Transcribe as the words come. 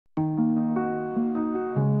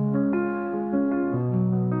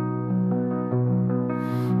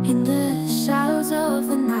In the shadows of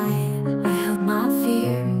the night, I held my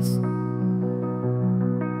fears.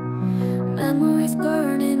 Memories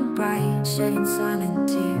burning bright, shedding silent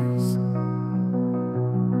tears.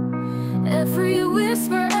 Every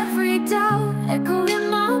whisper, every doubt echoed in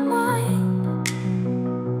my mind.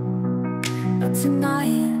 But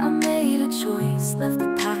tonight I made a choice, left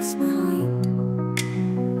the past behind.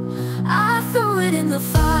 I threw it in the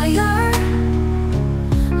fire,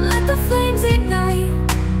 let the flames ignite.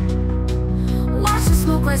 Watch the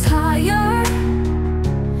smoke rise higher,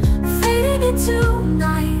 fading into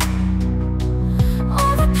night.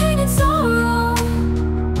 All the pain and sorrow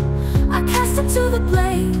I cast into the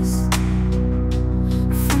blaze.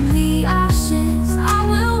 From the ashes I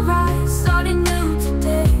will rise, starting new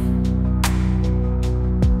today.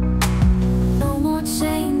 No more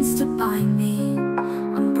chains to bind me,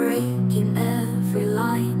 I'm breaking every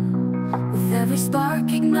line. With every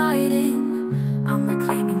spark igniting, I'm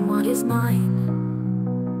reclaiming what is mine.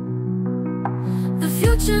 The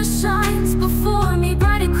future shines before me,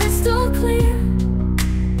 bright and crystal clear.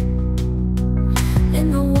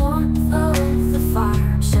 In the warmth of the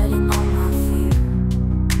fire, I'm shedding all my fear.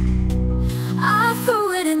 I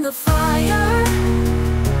threw it in the fire,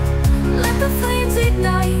 let the flames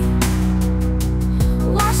ignite.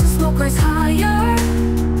 Watch the smoke rise higher,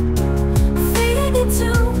 fading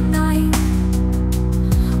into night.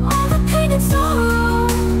 All the pain and sorrow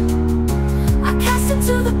I cast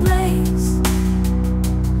into the blaze.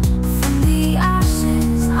 From the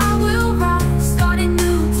ashes I will rise, starting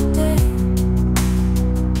new today.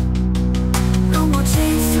 No more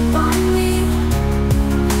chains to bind me,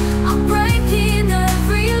 I'm breaking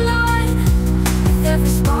every line. With every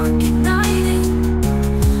spark igniting,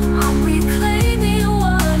 I'm reclaiming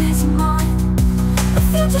what is mine. The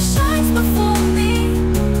future shines before me,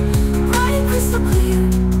 bright and crystal clear.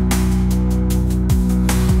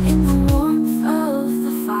 In the warmth of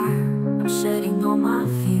the fire, I'm shedding all my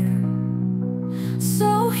fear.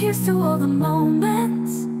 So here's to all the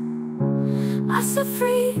moments I set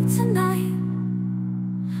free tonight.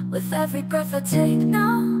 With every breath I take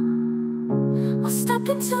now, I'll step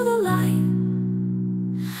into the light.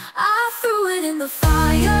 I threw it in the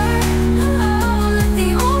fire,